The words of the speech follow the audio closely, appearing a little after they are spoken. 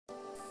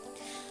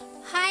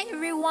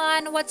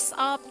everyone, what's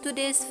up?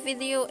 Today's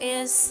video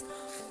is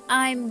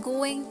I'm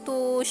going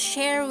to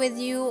share with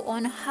you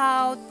on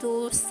how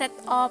to set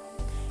up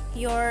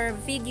your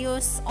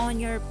videos on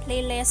your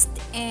playlist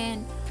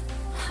and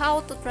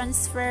how to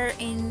transfer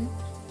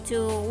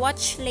into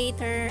watch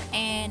later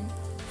and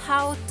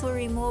how to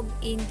remove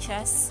in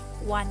just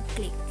one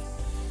click.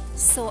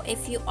 So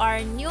if you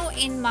are new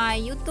in my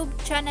YouTube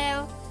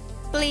channel,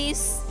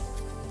 please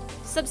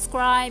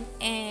subscribe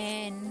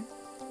and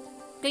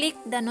click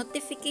the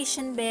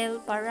notification bell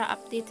para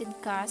updated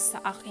ka sa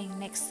aking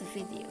next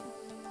video.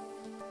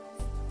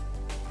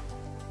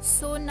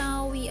 So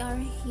now we are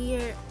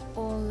here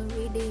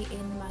already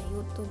in my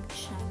YouTube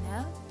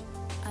channel,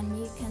 and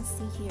you can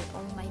see here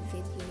all my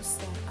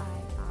videos that I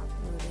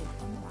uploaded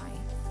on my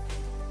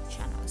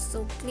channel.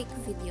 So click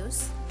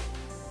videos.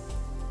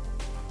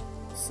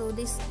 So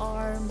these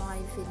are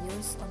my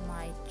videos on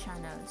my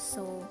channel.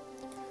 So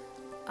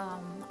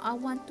I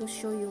want to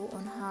show you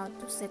on how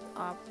to set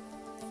up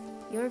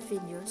your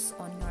videos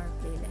on your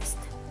playlist.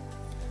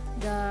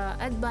 The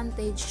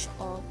advantage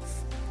of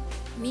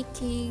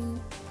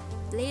making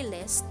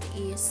playlist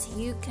is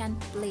you can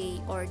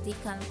play or they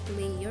can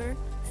play your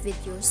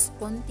videos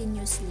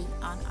continuously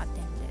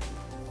unattended.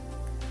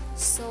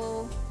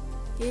 So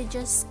you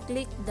just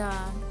click the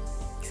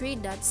three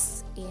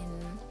dots in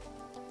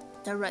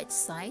the right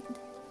side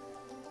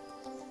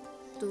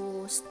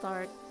to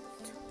start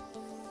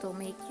to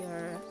make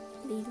your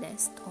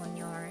playlist on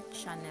your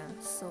channel.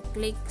 So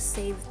click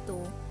save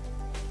to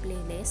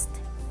playlist,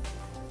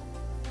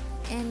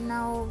 and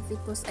now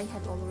because I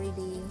have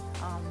already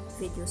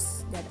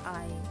videos that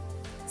I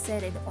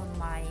set it on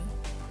my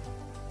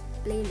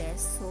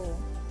playlist, so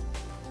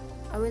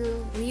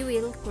we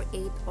will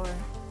create, or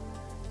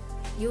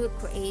you will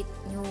create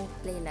new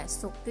playlist.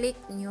 So click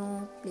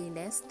new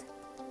playlist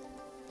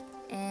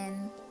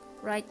and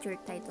write your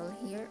title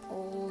here,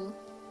 all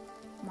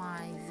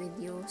my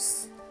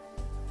videos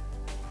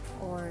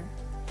or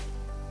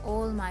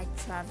all my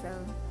travel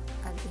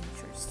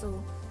adventures.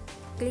 So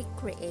click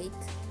create.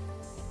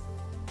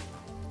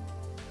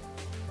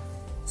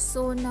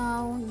 So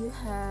now you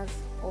have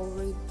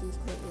already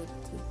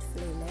created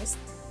playlist,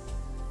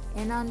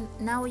 and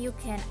now you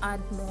can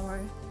add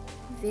more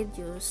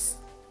videos.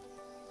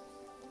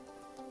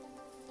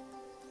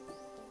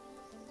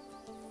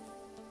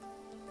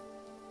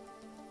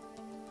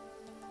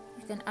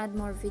 You can add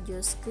more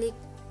videos. Click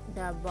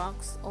the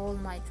box all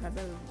my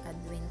travel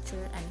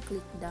adventure and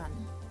click done,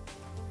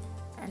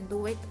 and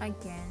do it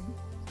again.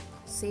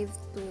 Save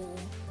to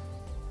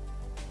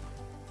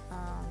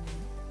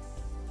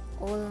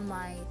all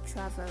my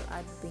travel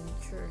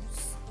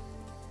adventures,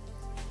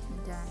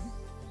 and then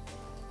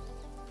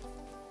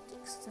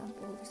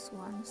example this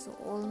one. So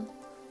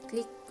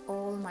click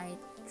all my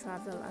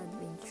travel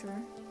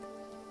adventure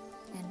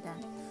and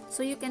done.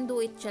 So you can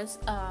do it, just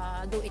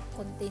do it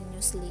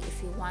continuously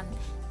if you want.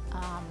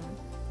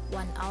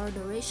 1 hour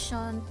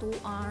duration, 2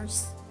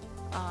 hours,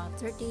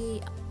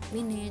 30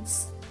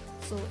 minutes.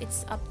 So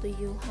it's up to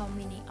you how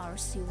many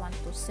hours you want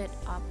to set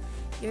up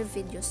your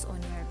videos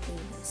on your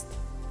playlist.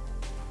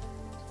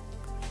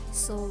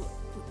 So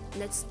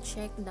let's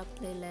check the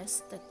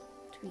playlist that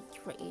we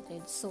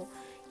created. So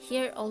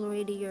here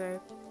already your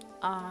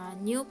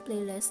new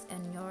playlist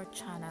in your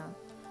channel,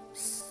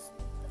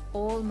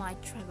 all my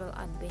travel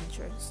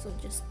adventures. So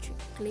just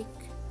click,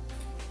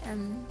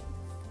 and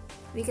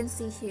we can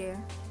see here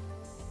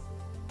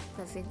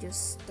the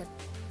videos that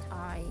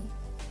I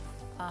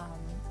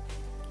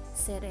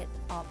set it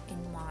up in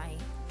my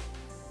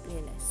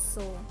playlist.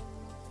 So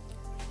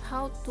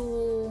how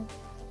to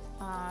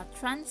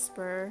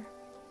transfer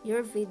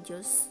your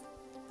videos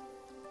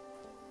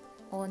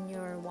on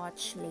your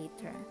watch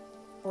later,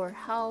 or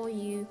how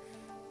you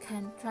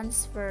can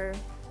transfer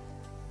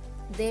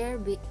their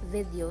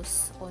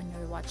videos on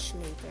your watch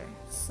later.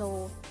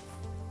 So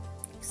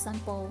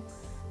example,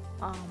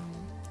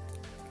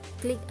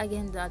 click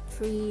again the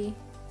three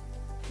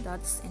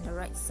dots in the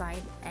right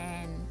side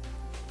and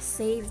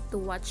save to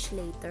watch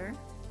later.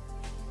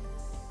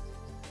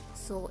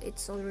 So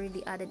it's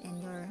already added in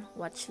your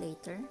watch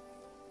later,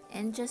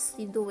 and just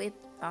you do it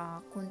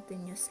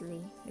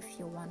continuously if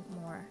you want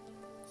more.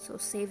 So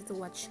save to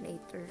watch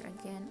later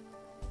again,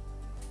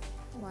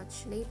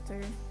 watch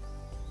later,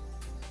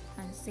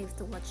 and save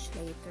to watch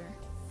later.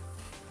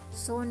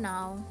 So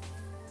now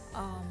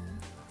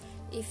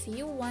if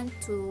you want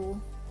to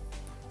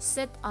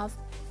set up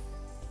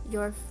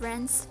your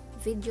friends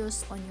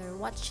videos on your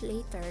watch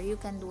later, you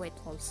can do it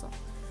also.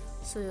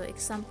 So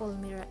example,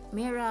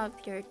 Mira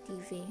Pure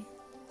TV.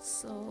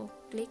 So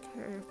click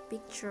her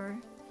picture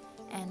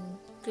and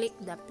click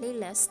the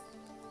playlist,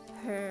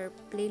 her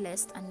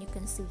playlist, and you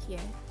can see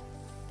here.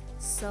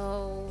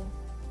 So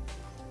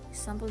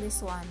example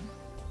this one.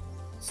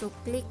 So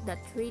click the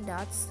three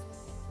dots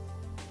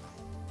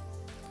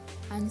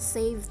and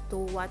save to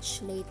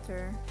watch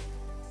later,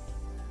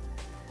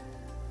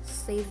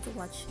 save to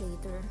watch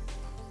later,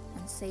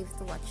 and save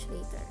to watch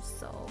later.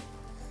 So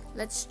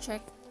let's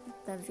check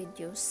the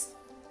videos.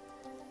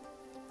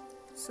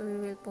 So we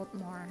will put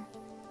more.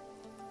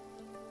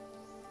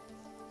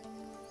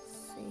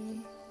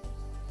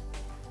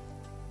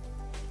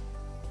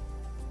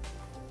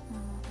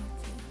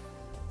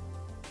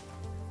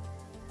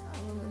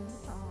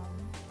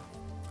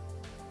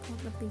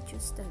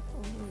 videos that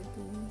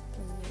already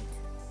played.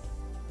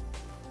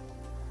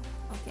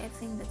 Okay, I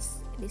think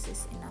this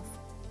is enough.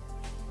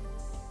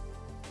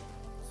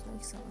 So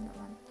example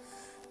one.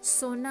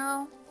 So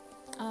now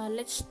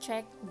let's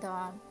check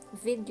the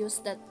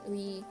videos that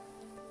we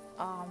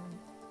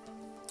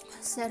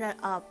set it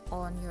up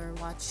on your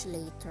watch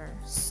later.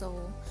 So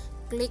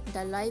click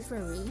the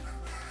library,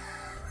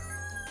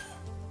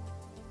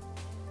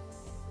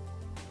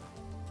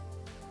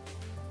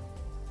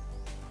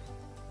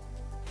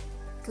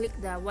 click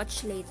the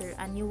watch later,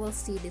 and you will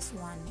see this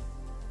one,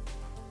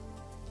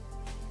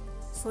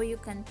 so you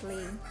can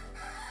play.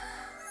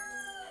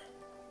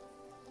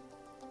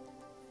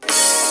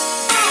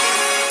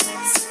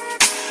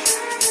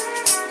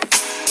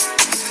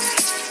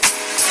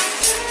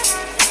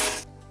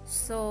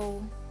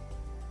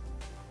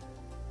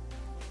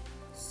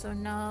 So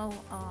now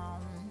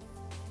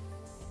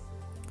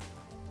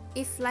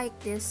if like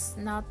this,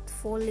 not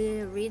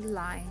fully read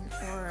line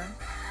or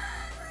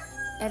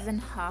even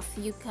half,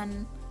 you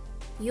can't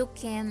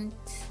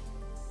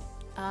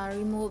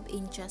remove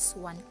in just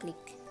one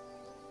click.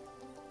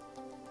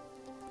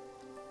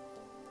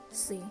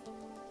 See,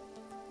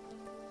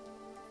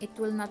 it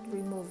will not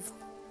remove.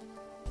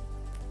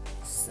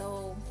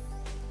 So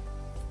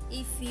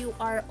if you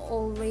are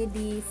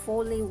already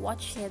fully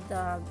watched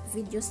the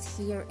videos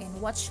here and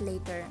watch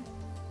later,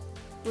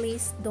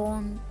 please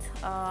don't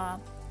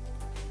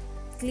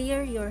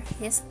clear your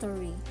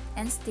history.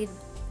 Instead,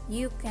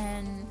 you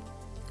can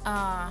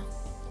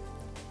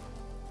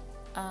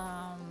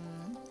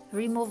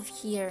remove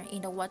here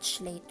in the watch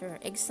later.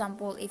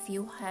 Example, if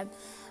you have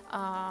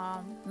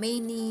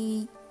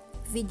many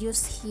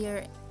videos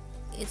here,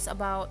 it's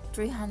about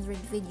 300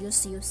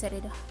 videos, you set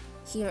it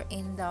here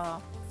in the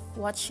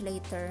watch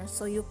later,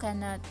 so you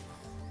cannot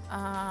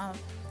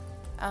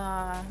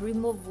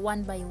remove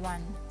one by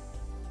one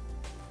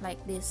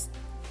like this.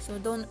 So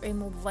don't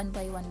remove one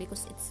by one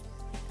because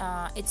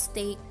it's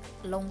take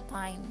long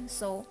time.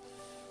 So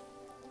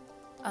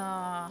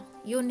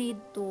you need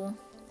to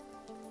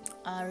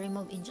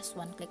remove in just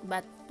one click.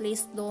 But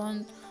please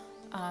don't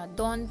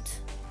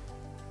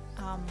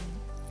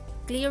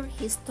clear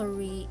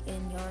history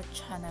in your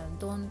channel.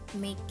 Don't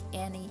make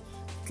any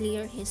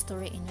clear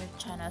history in your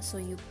channel, so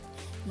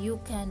you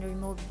can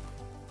remove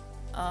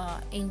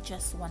in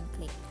just one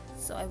click.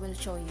 So I will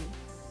show you.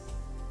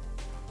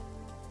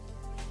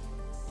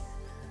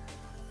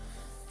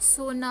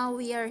 So now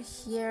we are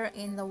here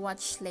in the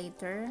watch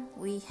later.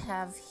 We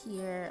have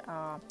here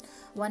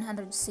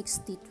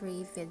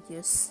 163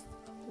 videos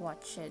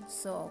watched.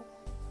 So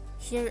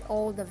here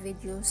all the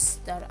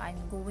videos that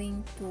I'm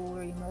going to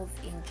remove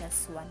in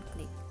just one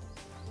click.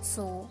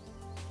 So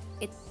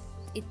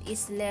it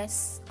is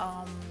less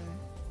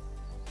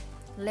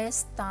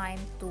time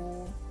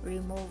to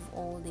remove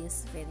all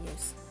these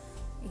videos.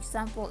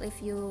 Example,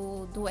 if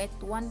you do it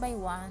one by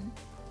one,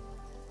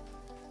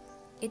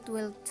 it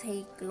will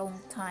take long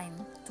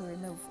time to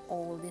remove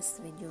all these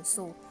videos.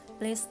 So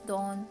please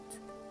don't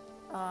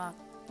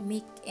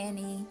make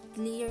any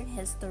clear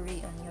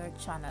history on your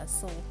channel.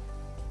 So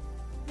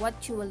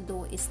what you will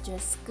do is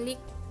just click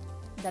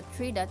the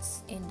three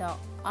dots in the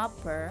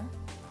upper,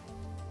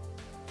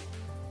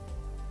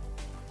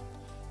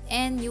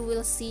 and you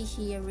will see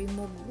here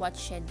remove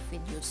watched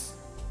videos.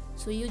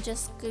 So you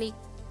just click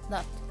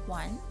that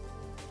one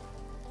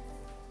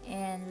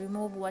and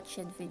remove watched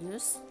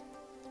videos.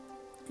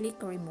 Click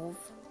remove.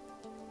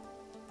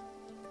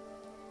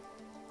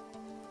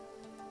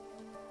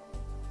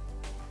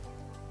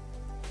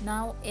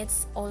 Now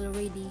it's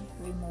already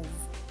removed.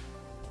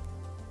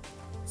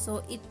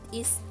 So it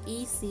is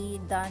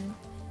easy than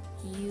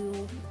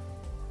you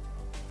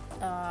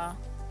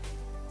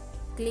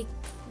click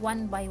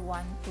one by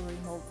one to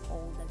remove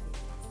all the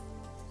videos.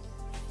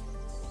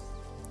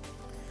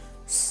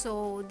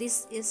 So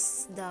this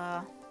is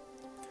the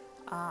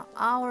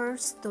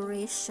hours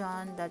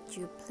duration that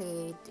you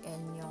played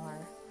in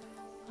your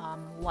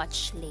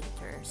watch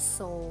later.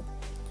 So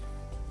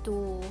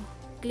to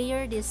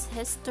clear this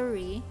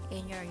history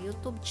in your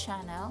YouTube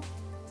channel,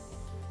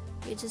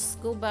 you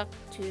just go back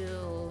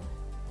to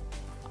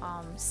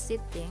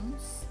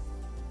settings,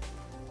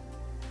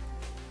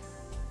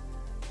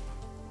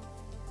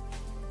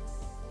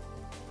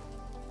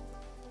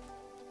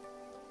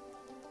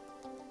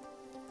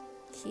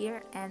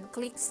 here, and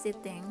click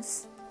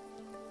settings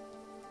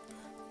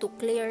to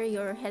clear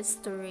your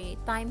history,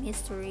 time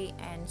history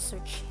and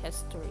search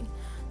history.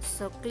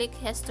 So click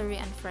history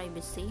and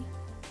privacy,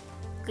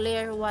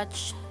 clear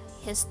watch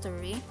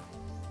history,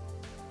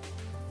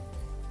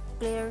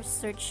 clear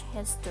search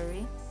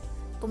history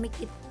to make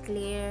it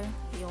clear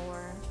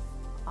your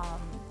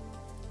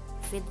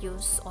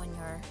videos on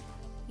your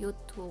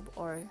YouTube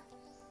or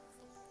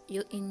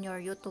in your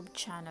YouTube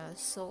channel.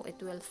 So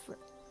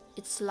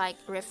it's like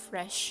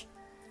refresh.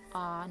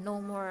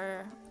 No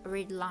more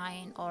read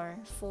line or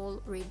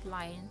full read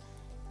line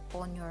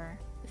on your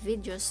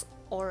videos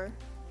or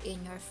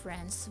in your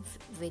friends'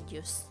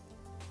 videos.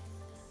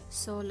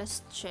 So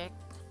let's check.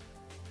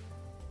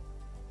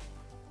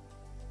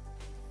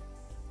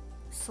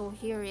 So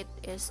here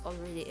it's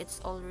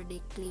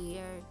already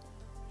cleared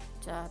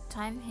the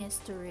time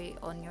history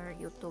on your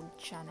YouTube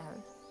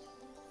channel.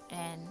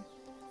 And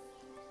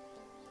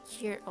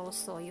here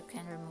also you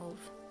can remove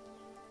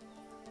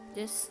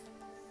this,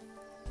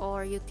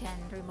 or you can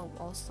remove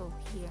also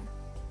here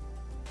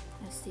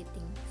the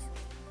settings.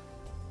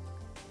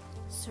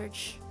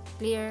 Search,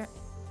 clear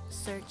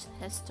search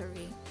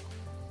history,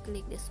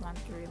 click this one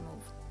to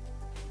remove.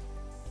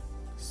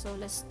 So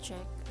let's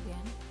check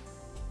again.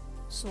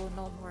 So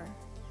no more.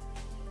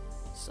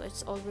 So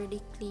it's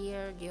already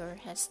cleared your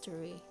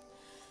history.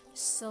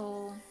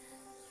 So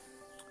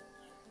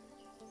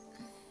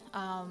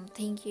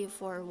thank you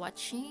for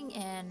watching,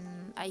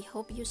 and I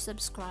hope you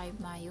subscribe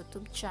my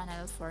YouTube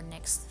channel for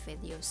next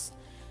videos.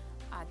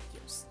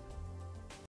 Adios.